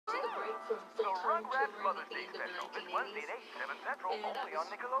The full-time Rugrats touring Mother's at the Day end of the special this 1980s, Wednesday at 8, 7 Central, and I only on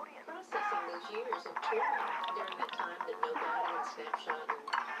was Nickelodeon. processing those years of touring during that time that nobody had Snapshot and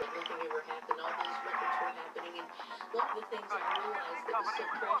that nothing ever happened. All these records were happening, and one of the things The I realized that was Company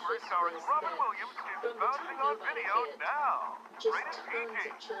so Recovery precious starring was Robin that Williams is from the time bouncing on nobody video hit, now. just Rated tons PG.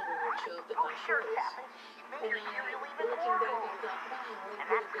 of children would show up at Oh, my sure, shows. Captain. You made And your cereal even looking more back, I golden. thought, wow, it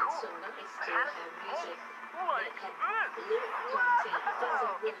And would that's have been cool. so nice But to how does have it music taste? Like that had this. lyric content, things that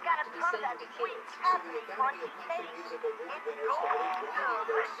really It's got meant a to be ton of saying that to sweet kids. So the Academy of Country Music Award winners started writing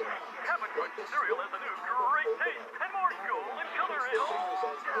their songs. Have a good cereal has a new great taste and more school and color in. Singers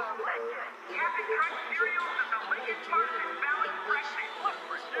as Amber, Captain Crunch cereals is the latest part of balanced breakfast. Let's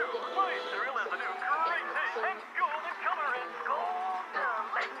review. My cereal has a new great taste and golden color in. Talk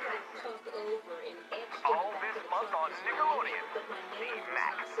over and etched All in the back this of the month truck on was my Nickelodeon. name, but my The name was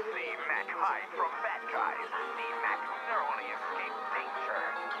Mac. not cereal. The My Mac name was hides from Amber. bad guys. The Mac narrowly escapes danger.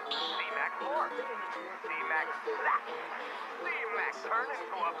 The Mac forms. Very much work The in Mac metaphor zap. and The Mac turn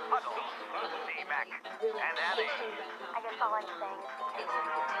into a puddle. The Mac and Annie. I guess all I'm saying is as an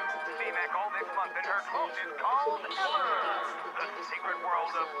identity. The Mac all this month in her quote is called Eller. The secret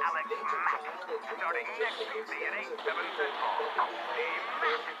world of Alex Mack. Starting next Tuesday at 8, 7 Central. The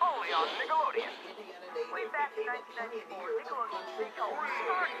Mac only on Nickelodeon. way back in 1994, Nickelodeon Big Home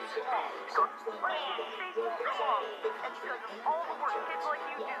started small. But things won't go on. And because of all the work kids like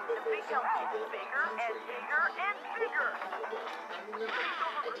you do, the Big Help gets bigger and bigger and bigger. Please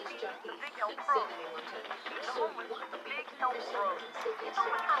don't oversee the Big Help Pros. Keep the home with the Big Help Pros. It's on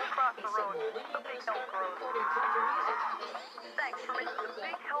the turtle across the road. The Big Help Pros. Thanks for making the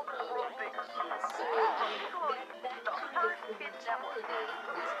Big Help Pro bigger. Nickelodeon, the first kids network.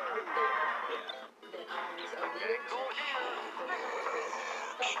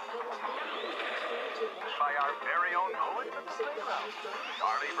 By our very own poet of the playground,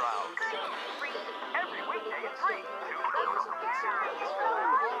 Charlie Brown. Every weekday at 3, 2 Central.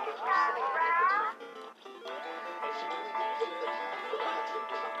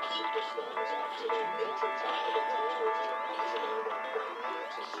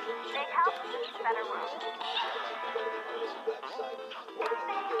 Big Help, better world.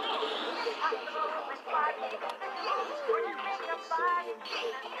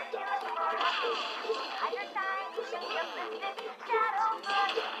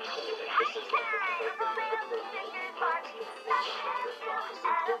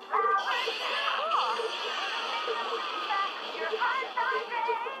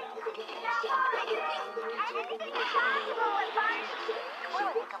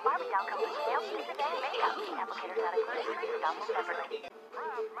 Barbie-doll comes with nail stickers and makeup. Applicators not included. Treats double separately.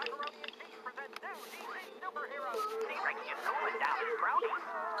 Proud Macaroni and Cheese presents new DC superheroes. The Ricky and Noel and Dallas Brownies.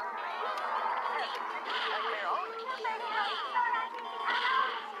 And their own.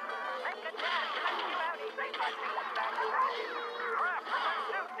 Make a dash and rescue Audi. They got things back. Kraft presents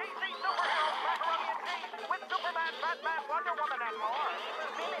new DC superheroes Macaroni and Cheese with Superman, Batman, Wonder Woman, and more.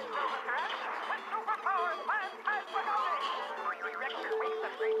 Women Silver Thread with superpowers and Macaroni. Director makes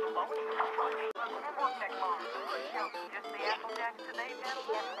a great phone. And more tech moms. Just the Applejack today,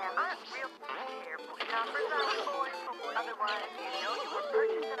 gentlemen? Yes, ma'am. I'm real careful. Numbers are boys. Otherwise, you know you were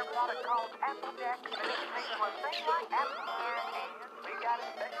purchasing a product called Applejack, but it makes one thing like apple here, and we got a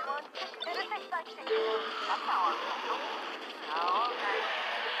special one. Did it taste like chicken? That's how I'm going. All right.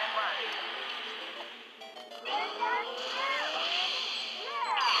 And mine.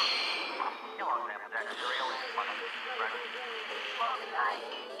 Come on, Applejack cereal.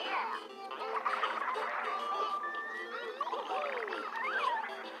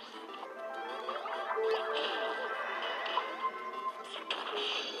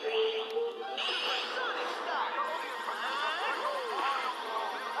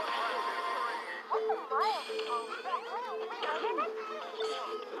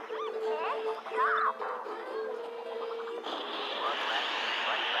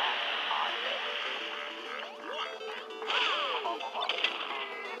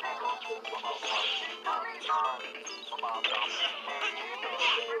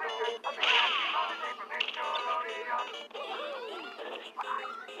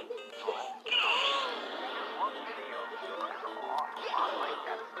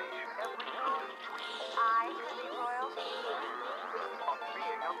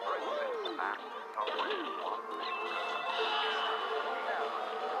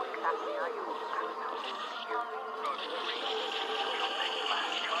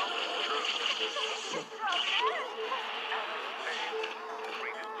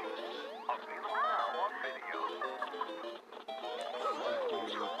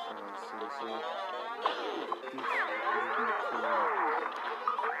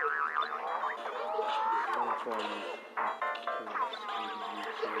 from, of course, the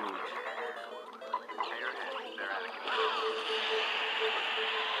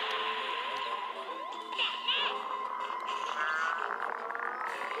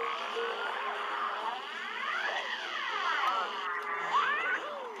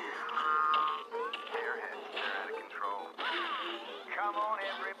Come on,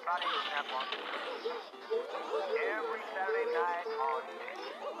 everybody, snap on. Every Saturday night on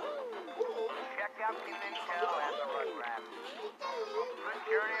check out Tune and Tell and the Rugrats. The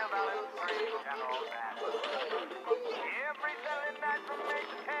Journey of Alan Street and all that. Every Saturday night from 8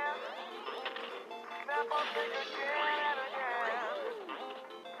 to 10. Snap on Kick again and again.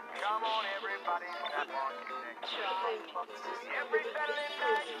 Come on, everybody, snap on Kick. Every Saturday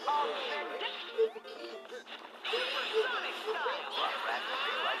night on 6. Supersonic style. Rugrats will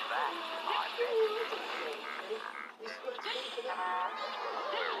be right back on Nick.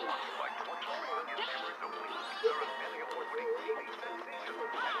 There was like 23 million viewers a week. They're a Emmy award-winning TV sensation, and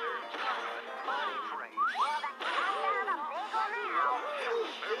they're giant money train. They're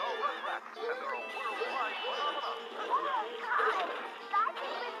the Rugrats, and they're a worldwide phenomenon. I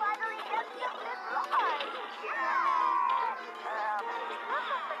think we finally get something right. This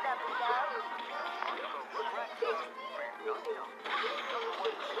will pick up the show. The Rugrats are phenomenal. Number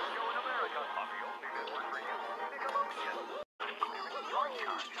one show in America on the only network for you, Nickelodeon. Your charge.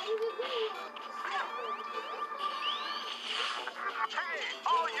 Hey,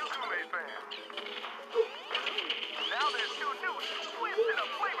 all you Kool-Aid fans! Now there's two new twisted up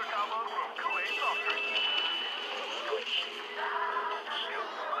flavor combos from Kool-Aid soft drink.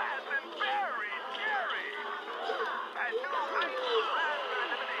 Blast and berry cherry, and new ice raspberry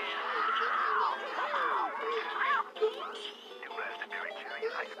lemonade. New raspberry cherry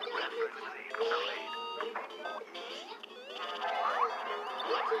and ice raspberry lemonade from Kool-Aid.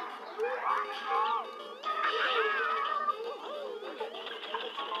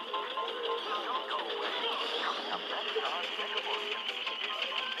 Don't go away. Coming up next on Nickelodeon.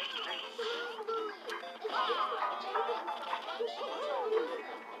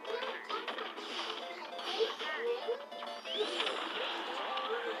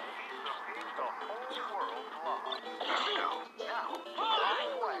 The whole world loves. Now,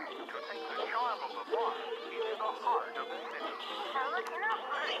 right away to take the charm of the bar into the heart of the city. Now looking up.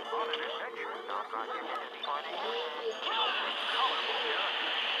 On an adventure not rocking in its funny, colorful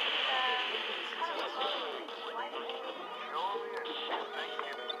characters. Sure is.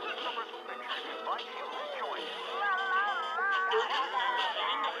 Thanksgiving Summer Pictures invites you to join us.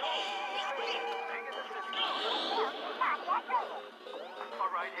 Taking the city.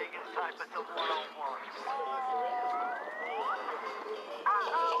 All right, Higgins, time for some one-on-one.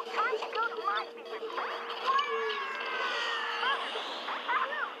 Uh-oh, time to go to my favorite place.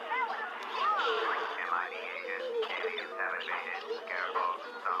 MIT agent, aliens have invaded. Careful,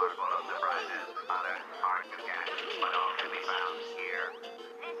 some are full of surprises, others hard to catch, but all can be found here.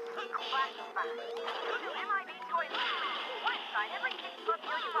 This is classified. Go to MIB Toy Lab. One side every 6 months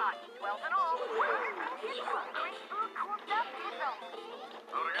till you buy. 12 and all. Great food, cool stuff, kids only.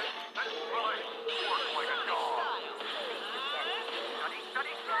 Well, I work like a dog. Study.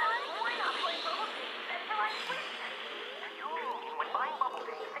 Why not play bubble tea? That's how I sleep. When buying bubble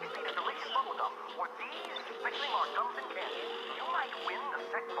tea, 16 of delicious bubble gum, or these specially marked gums and candies, you might win the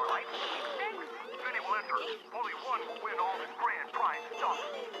Sex for Life sweepstakes. Many will enter. Only one will win all this grand prize stuff.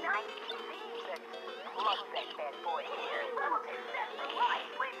 Nice to see. Love that bad boy here. Bubble tea Sex for Life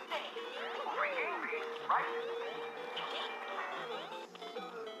sweepstakes. Free game piece, right?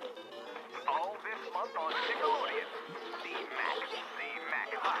 All this month on Nickelodeon. The Mac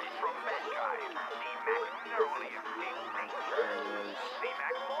Hide from Bad Guys. The Mac Narrowly Escape Danger. The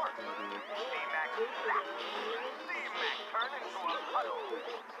Mac Morph. The Mac Slap. The Mac Turn into a Puddle.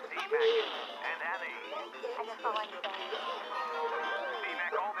 The Mac and Annie. I guess I'll understand. The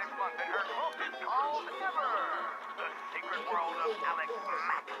Mac all this month in her closest called ever. The Secret World of Alex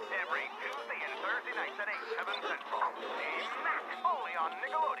Mack. Every Tuesday and Thursday nights at 8, 7 Central. The Mac only on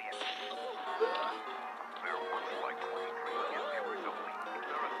Nickelodeon. There was like 23 million